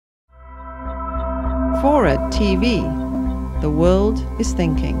Forward TV. The world is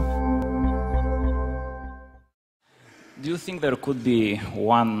thinking. Do you think there could be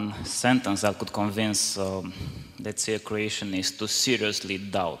one sentence that could convince, let's say, a creationist to seriously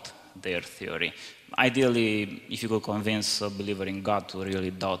doubt their theory? Ideally, if you could convince a believer in God to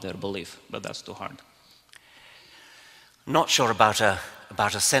really doubt their belief, but that's too hard. Not sure about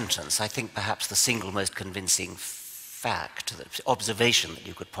a sentence. I think perhaps the single most convincing fact, the observation that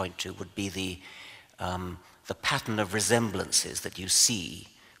you could point to would be the pattern of resemblances that you see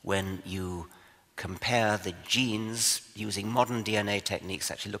when you compare the genes using modern DNA techniques,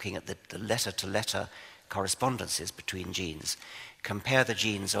 actually looking at the letter-to-letter correspondences between genes. Compare the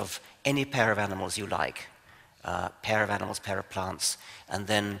genes of any pair of animals you like, pair of animals, pair of plants, and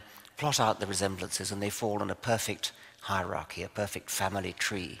then plot out the resemblances, and they fall in a perfect hierarchy, a perfect family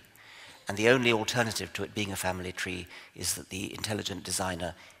tree. And the only alternative to it being a family tree is that the intelligent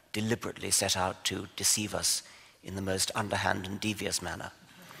designer deliberately set out to deceive us in the most underhand and devious manner.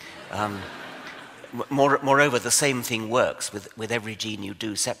 Moreover, the same thing works with every gene you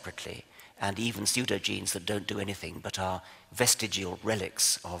do separately, and even pseudogenes that don't do anything but are vestigial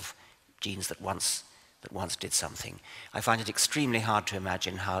relics of genes that once did something. I find it extremely hard to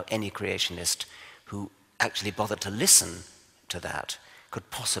imagine how any creationist who actually bothered to listen to that could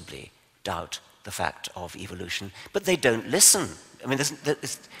possibly doubt the fact of evolution. But they don't listen. I mean,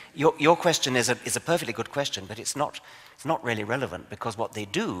 your question is a perfectly good question, but it's not really relevant, because what they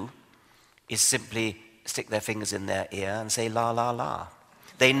do is simply stick their fingers in their ear and say la la la.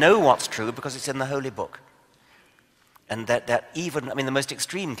 They know what's true because it's in the holy book. And that even, I mean, the most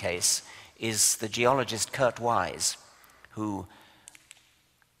extreme case is the geologist Kurt Wise, who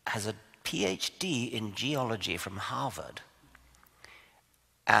has a PhD in geology from Harvard,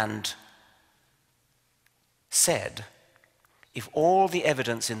 and said, if all the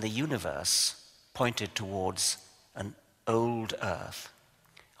evidence in the universe pointed towards an old Earth,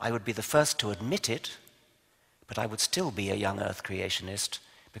 I would be the first to admit it, but I would still be a young Earth creationist,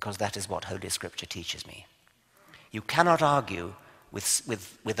 because that is what Holy Scripture teaches me. You cannot argue with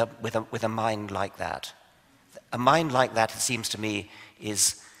a mind like that. A mind like that, it seems to me,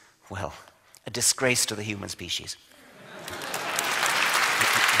 is, well, a disgrace to the human species.